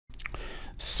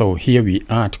So here we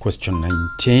are at question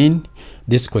 19.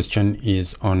 This question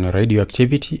is on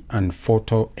radioactivity and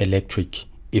photoelectric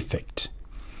effect.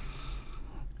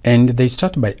 And they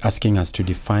start by asking us to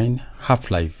define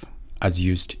half-life as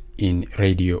used in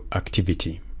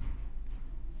radioactivity.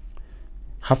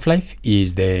 Half-life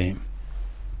is the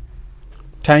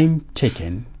time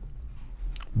taken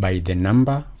by the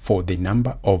number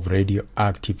of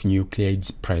radioactive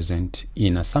nuclides present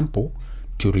in a sample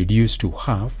to reduce to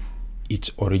half its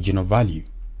original value.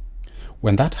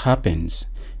 When that happens,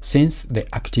 since the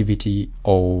activity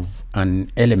of an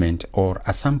element or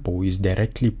a sample is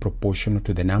directly proportional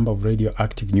to the number of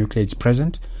radioactive nuclides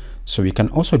present, so we can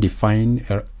also define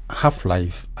a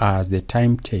half-life as the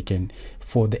time taken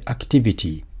for the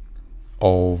activity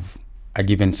of a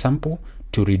given sample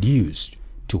to reduce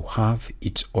to half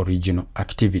its original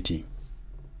activity.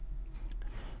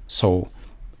 So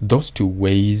those two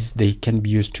ways they can be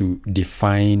used to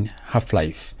define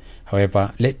half-life.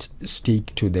 However, let's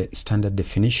stick to the standard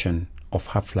definition of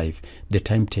half-life, the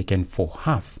time taken for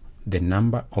half the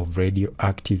number of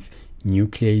radioactive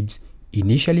nuclides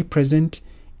initially present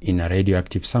in a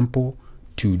radioactive sample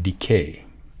to decay.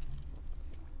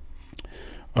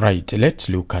 Right, let's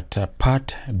look at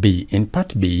part B. In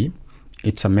part B,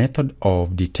 it's a method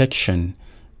of detection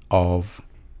of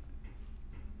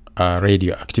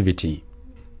radioactivity.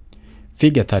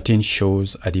 Figure 13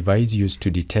 shows a device used to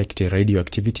detect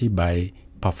radioactivity by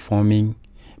forming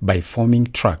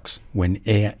tracks when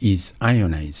air is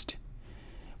ionized.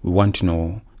 We want to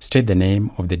know, state the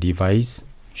name of the device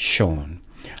shown.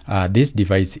 This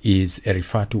device is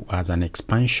referred to as an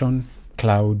expansion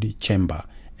cloud chamber.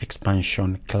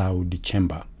 Expansion cloud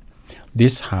chamber.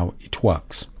 This is how it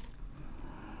works.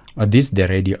 This is the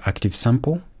radioactive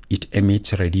sample. It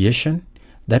emits radiation.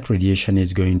 That radiation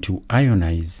is going to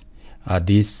ionize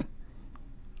this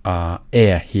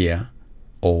air here,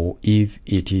 or if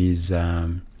it is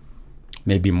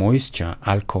maybe moisture,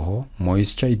 alcohol,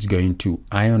 moisture, it's going to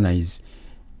ionize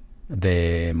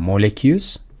the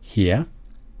molecules here.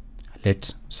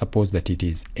 Let's suppose that it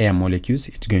is air molecules.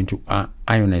 It's going to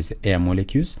ionize the air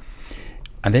molecules,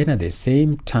 and then at the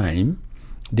same time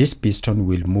this piston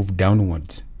will move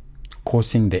downwards,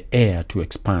 causing the air to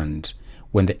expand.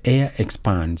 When the air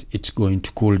expands, it's going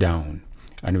to cool down.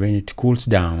 And when it cools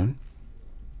down,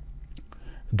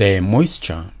 the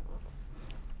moisture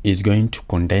is going to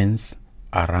condense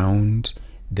around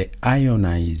the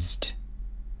ionized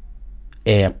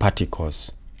air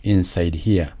particles inside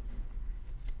here.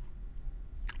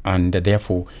 And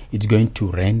therefore, it's going to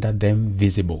render them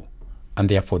visible. And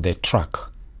therefore, the track,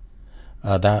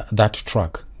 that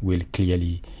track will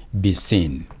clearly be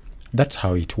seen. That's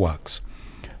how it works.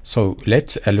 So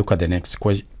let's look at the next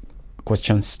question.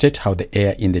 State how the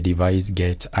air in the device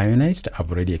gets ionized.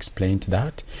 I've already explained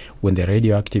that. When the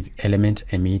radioactive element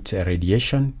emits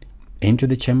radiation into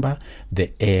the chamber,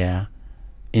 the air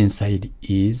inside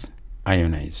is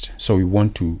ionized. So we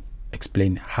want to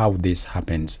explain how this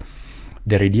happens.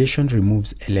 The radiation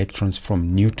removes electrons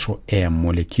from neutral air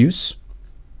molecules,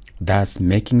 thus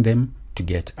making them to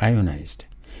get ionized.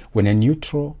 When a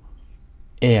neutral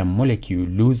air molecule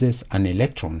loses an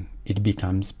electron, it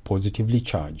becomes positively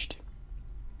charged.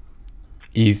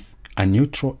 If a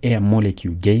neutral air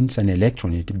molecule gains an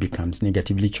electron, it becomes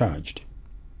negatively charged.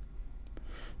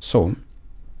 So,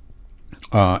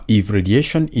 if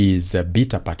radiation is a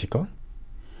beta particle,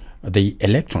 the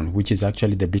electron, which is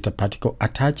actually the beta particle,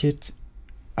 attaches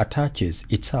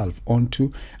itself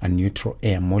onto a neutral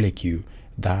air molecule,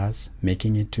 thus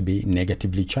making it to be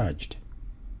negatively charged.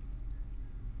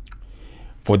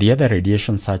 For the other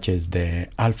radiation, such as the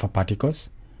alpha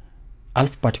particles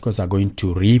are going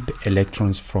to reap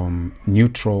electrons from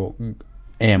neutral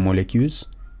air molecules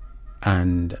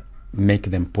and make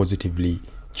them positively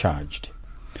charged.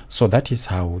 So that is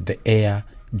how the air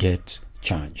gets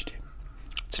charged.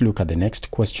 Let's look at the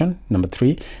next question. Number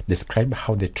 3, describe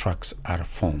how the tracks are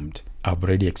formed. I've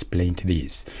already explained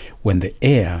this. When the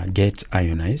air gets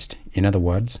ionized, in other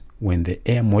words, when the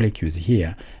air molecules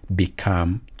here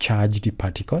become charged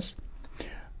particles,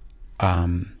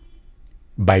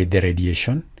 by the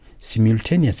radiation,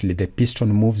 simultaneously the piston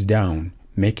moves down,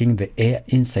 making the air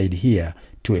inside here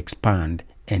to expand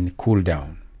and cool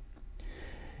down.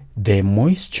 The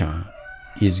moisture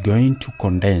is going to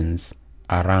condense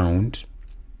around,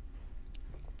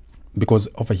 because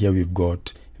over here we've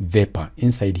got vapor,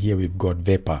 inside here we've got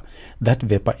vapor. That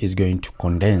vapor is going to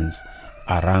condense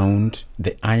around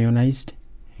the ionized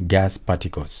gas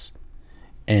particles,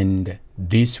 and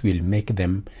this will make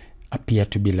them appear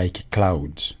to be like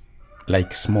clouds,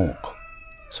 like smoke.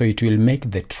 So it will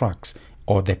make the tracks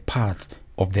or the path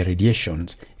of the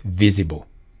radiations visible.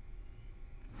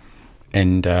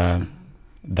 And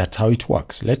that's how it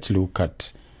works. Let's look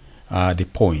at the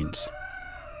points.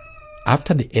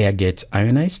 After the air gets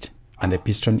ionized and the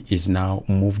piston is now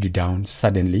moved down,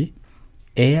 suddenly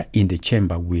air in the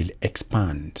chamber will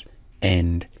expand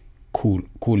and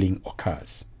cooling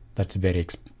occurs. That's very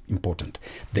important.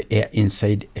 The air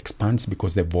inside expands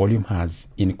because the volume has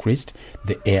increased.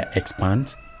 The air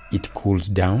expands, it cools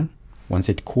down. Once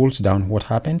it cools down, what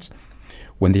happens?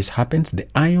 When this happens, the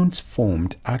ions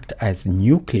formed act as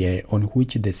nuclei on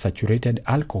which the saturated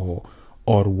alcohol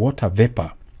or water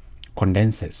vapor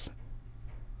condenses.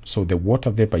 So the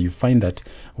water vapor, you find that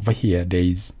over here there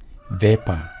is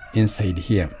vapor inside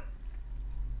here.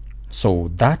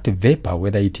 So that vapor,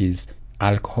 whether it is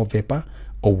alcohol vapor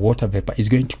or water vapor, is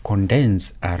going to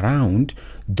condense around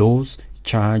those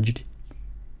charged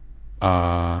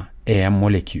air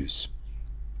molecules,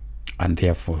 and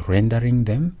therefore rendering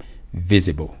them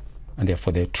visible, and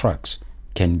therefore their tracks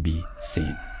can be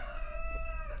seen.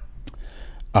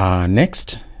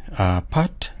 Next,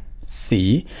 part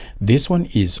C. This one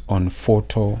is on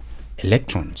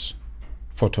photoelectrons,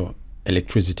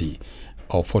 photoelectricity,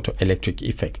 or photoelectric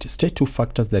effect. State two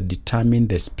factors that determine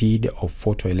the speed of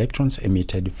photoelectrons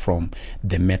emitted from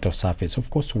the metal surface. Of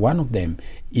course, one of them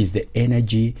is the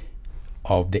energy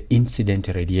of the incident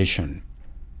radiation,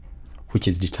 which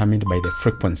is determined by the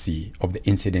frequency of the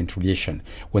incident radiation.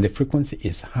 When the frequency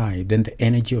is high, then the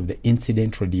energy of the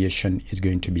incident radiation is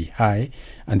going to be high,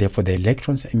 and therefore the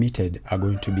electrons emitted are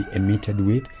going to be emitted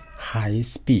with high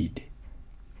speed.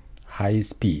 High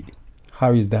speed.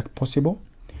 How is that possible?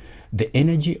 The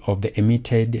energy of the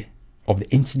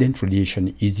incident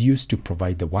radiation is used to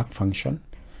provide the work function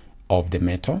of the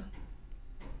metal,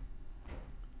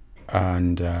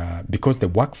 and because the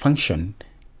work function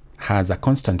has a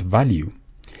constant value,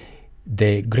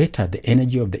 the greater the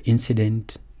energy of the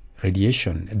incident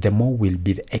radiation, the more will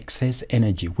be the excess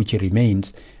energy which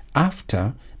remains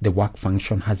after the work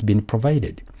function has been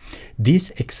provided.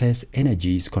 This excess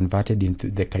energy is converted into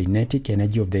the kinetic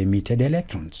energy of the emitted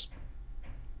electrons.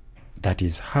 That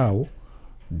is how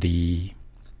the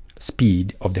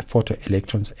speed of the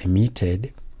photoelectrons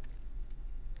emitted,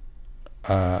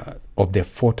 of the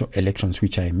photoelectrons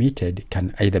which are emitted,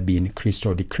 can either be increased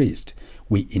or decreased.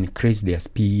 We increase their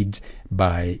speeds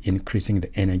by increasing the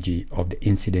energy of the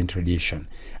incident radiation.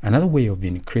 Another way of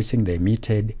increasing the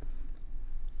emitted,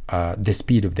 the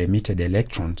speed of the emitted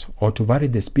electrons, or to vary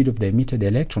the speed of the emitted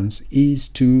electrons, is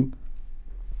to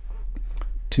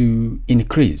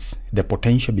increase the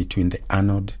potential between the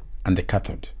anode and the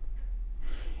cathode.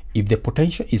 If the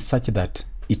potential is such that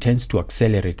it tends to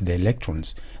accelerate the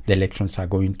electrons are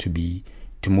going to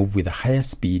move with a higher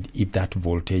speed if that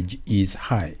voltage is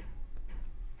high.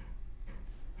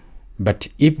 But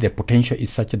if the potential is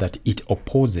such that it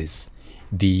opposes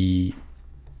the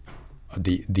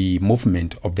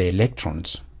movement of the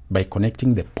electrons by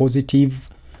connecting the positive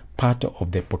part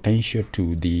of the potential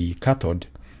to the cathode,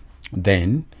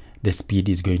 then the speed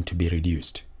is going to be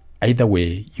reduced. Either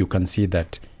way, you can see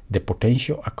that the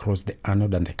potential across the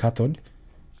anode and the cathode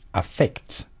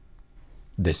affects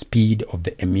the speed of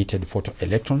the emitted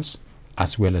photoelectrons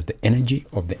as well as the energy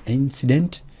of the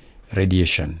incident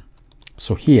radiation.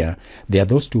 So here, there are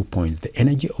those 2 points: the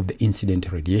energy of the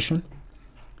incident radiation.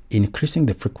 Increasing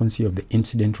the frequency of the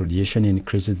incident radiation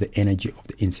increases the energy of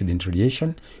the incident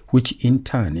radiation, which in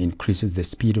turn increases the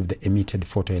speed of the emitted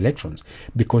photoelectrons,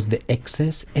 because the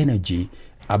excess energy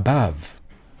above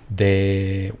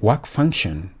the work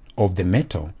function of the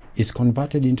metal is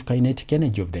converted into kinetic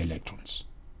energy of the electrons.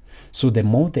 So the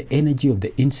more the energy of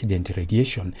the incident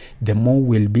radiation, the more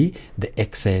will be the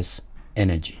excess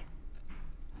energy.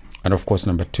 And of course,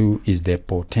 number 2 is the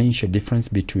potential difference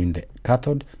between the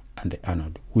cathode and the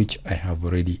anode, which I have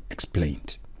already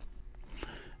explained.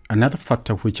 Another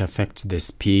factor which affects the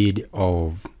speed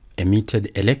of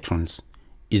emitted electrons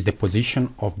is the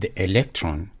position of the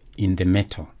electron in the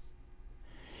metal.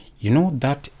 You know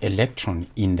that electron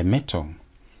in the metal,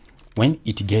 when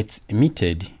it gets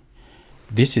emitted,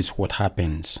 this is what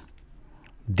happens.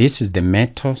 This is the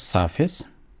metal surface.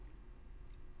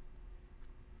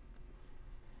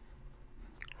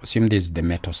 Assume this is the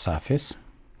metal surface.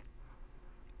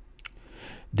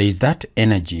 There is that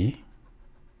energy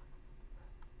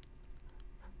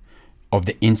of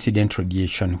the incident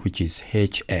radiation, which is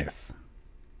HF.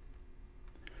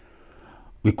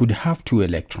 We could have 2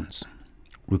 electrons.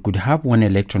 We could have one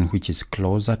electron which is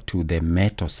closer to the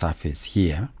metal surface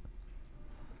here,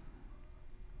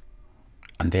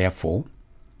 and therefore,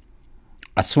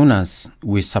 as soon as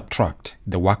we subtract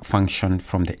the work function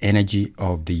from the energy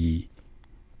of the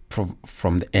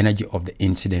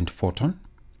incident photon,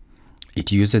 it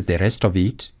uses the rest of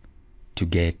it to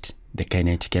get the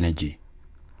kinetic energy.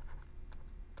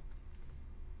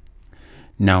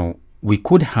 Now, we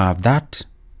could have that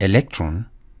electron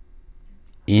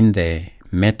in the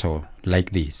metal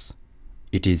like this.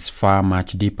 It is far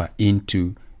much deeper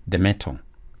into the metal.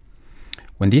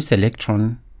 When this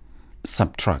electron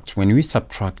subtracts, when we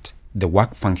subtract the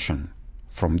work function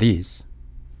from this,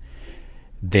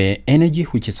 the energy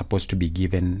which is supposed to be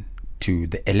given to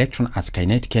the electron as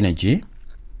kinetic energy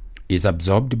is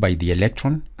absorbed by the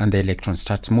electron, and the electron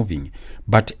starts moving.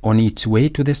 But on its way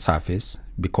to the surface,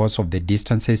 because of the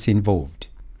distances involved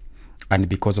and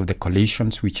because of the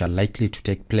collisions which are likely to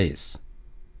take place,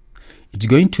 it's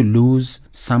going to lose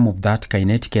some of that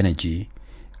kinetic energy,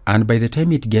 and by the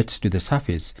time it gets to the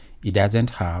surface, it doesn't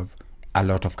have a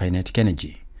lot of kinetic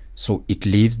energy. So it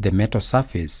leaves the metal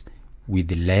surface with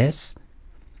less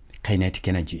kinetic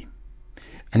energy.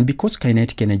 And because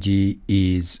kinetic energy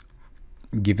is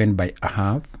given by a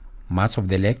half mass of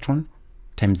the electron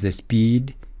times the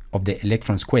speed of the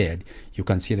electron squared, you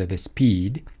can see that the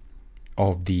speed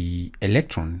of the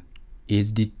electron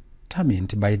is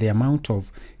determined by the amount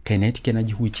of kinetic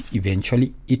energy which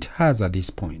eventually it has at this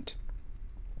point.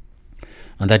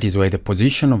 And that is why the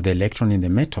position of the electron in the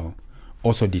metal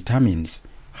also determines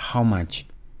how much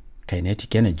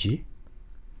kinetic energy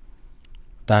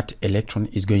that electron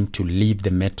is going to leave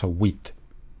the metal with,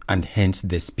 and hence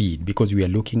the speed, because we are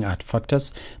looking at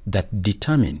factors that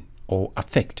determine or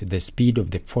affect the speed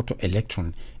of the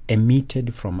photoelectron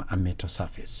emitted from a metal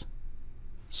surface.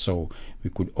 So we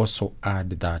could also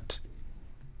add that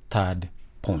third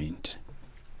point.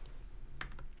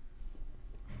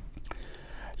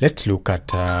 Let's look at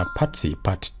part C,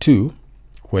 part 2,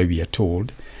 where we are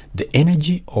told the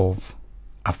energy of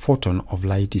a photon of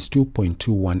light is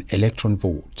 2.21 electron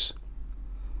volts.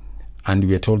 And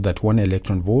we are told that 1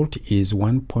 electron volt is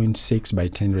 1.6 by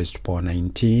 10 raised to power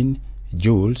 19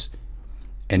 joules,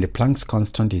 and the Planck's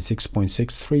constant is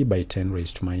 6.63 by 10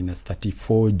 raised to minus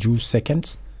 34 joule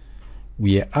seconds.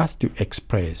 We are asked to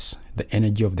express the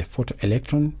energy of the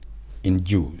photoelectron in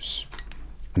joules,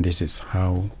 and this is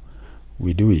how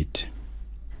we do it.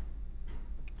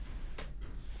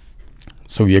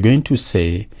 So we are going to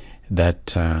say that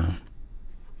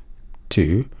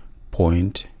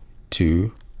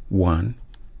 2.21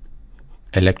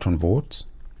 electron volts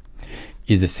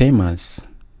is the same as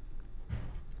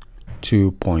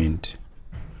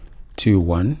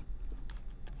 2.21.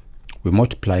 We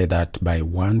multiply that by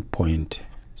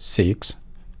 1.6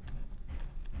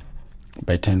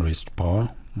 by 10 raised to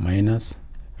power minus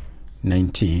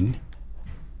 19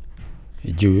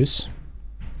 joules,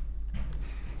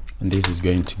 and this is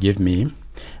going to give me,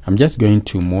 I'm just going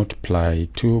to multiply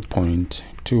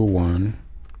 2.21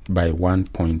 by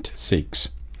 1.6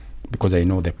 because I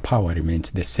know the power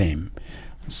remains the same.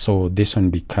 So this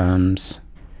one becomes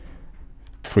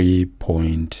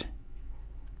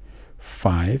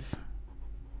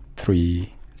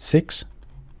 3.536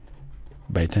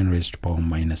 by 10 raised to power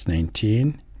minus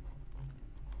 19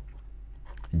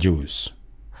 joules.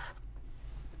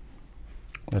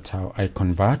 That's how I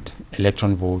convert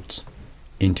electron volts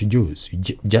into joules. You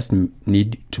just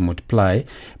need to multiply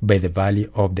by the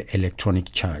value of the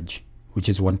electronic charge, which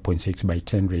is 1.6 by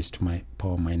 10 raised to my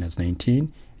power minus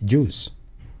 19 joules.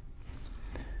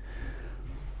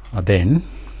 Then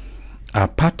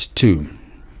part 2,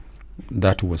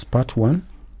 that was part 1.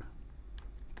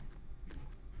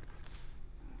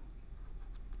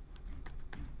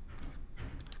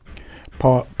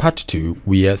 Part 2,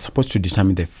 we are supposed to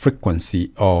determine the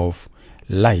frequency of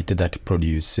light that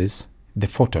produces the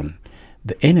photon.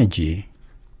 The energy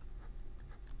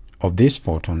of this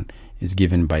photon is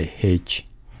given by hf,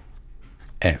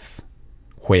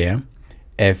 where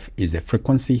f is the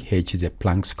frequency, h is the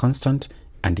Planck's constant,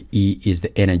 and E is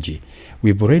the energy.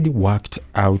 We've already worked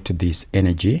out this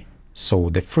energy, so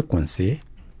the frequency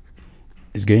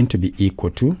is going to be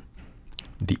equal to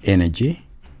the energy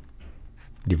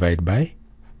divided by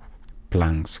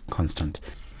Planck's constant.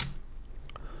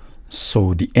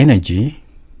 So the energy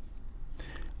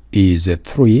is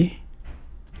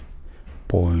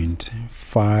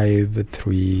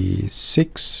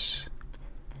 3.536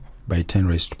 by 10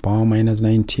 raised to power minus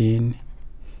 19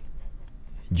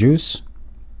 joules,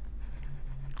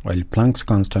 while Planck's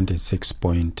constant is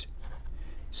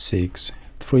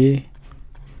 6.63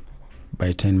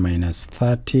 by 10 minus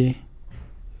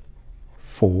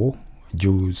 34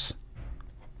 joules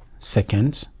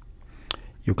seconds.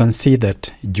 You can see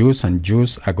that joules and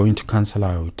joules are going to cancel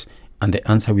out, and the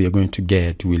answer we are going to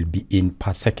get will be in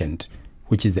per second,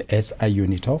 which is the SI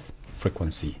unit of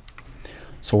frequency.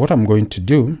 So what I'm going to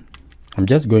do, I'm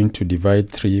just going to divide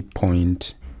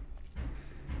 3.536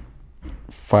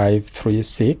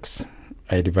 536.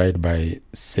 I divide by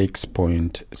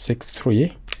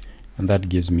 6.63, and that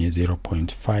gives me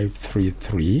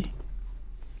 0.533.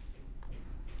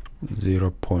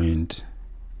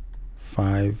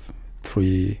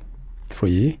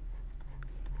 0.533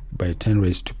 by 10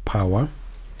 raised to power.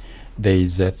 There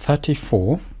is a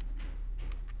 34.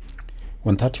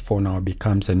 When 34 now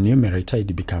becomes a numerator,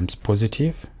 it becomes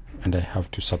positive, and I have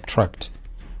to subtract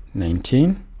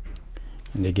 19,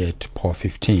 and I get power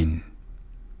 15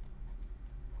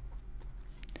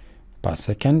 per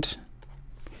second.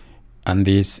 And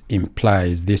this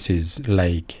implies this is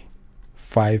like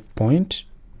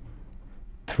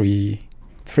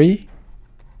 5.33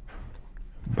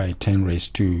 by 10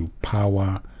 raised to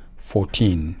power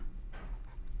 14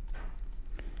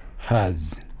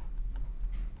 Hertz.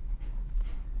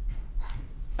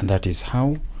 And that is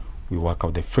how we work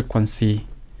out the frequency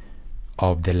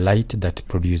of the light that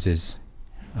produces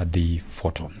the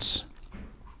photons.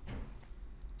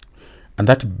 And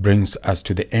that brings us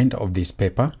to the end of this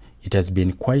paper. It has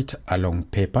been quite a long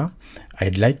paper.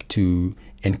 I'd like to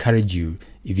encourage you,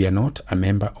 if you are not a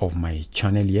member of my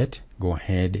channel yet, go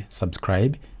ahead,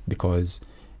 subscribe, because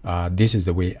this is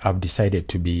the way I've decided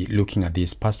to be looking at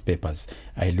these past papers.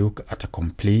 I look at a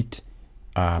complete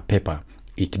paper.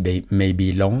 It may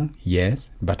be long,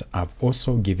 yes, but I've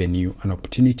also given you an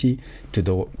opportunity to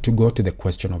go to the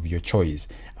question of your choice.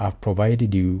 I've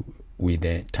provided you with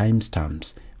the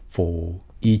timestamps for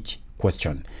each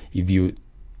question. If you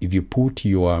put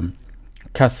your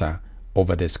cursor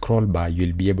over the scroll bar,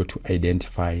 you'll be able to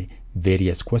identify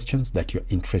various questions that you're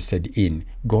interested in.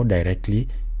 Go directly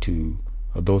to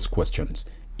those questions.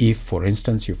 If, for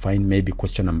instance, you find maybe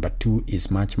question number 2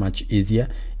 is much easier,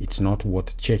 it's not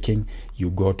worth checking, you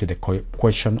go to the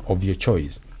question of your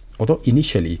choice. Although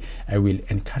initially, I will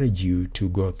encourage you to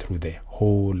go through the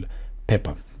whole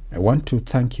paper. I want to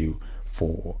thank you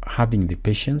for having the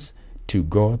patience to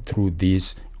go through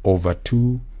this over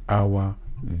 2-hour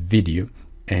video,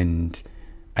 and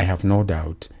I have no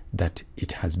doubt that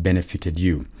it has benefited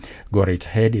you. Go right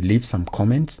ahead, leave some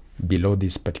comments below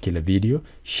this particular video,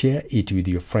 share it with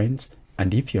your friends,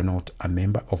 and if you're not a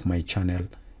member of my channel,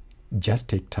 just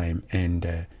take time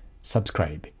and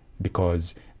subscribe,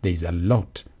 because there is a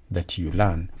lot that you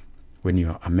learn when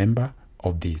you're a member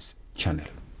of this channel.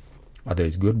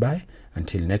 Otherwise, goodbye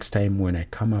until next time when I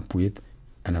come up with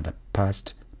another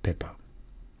past paper.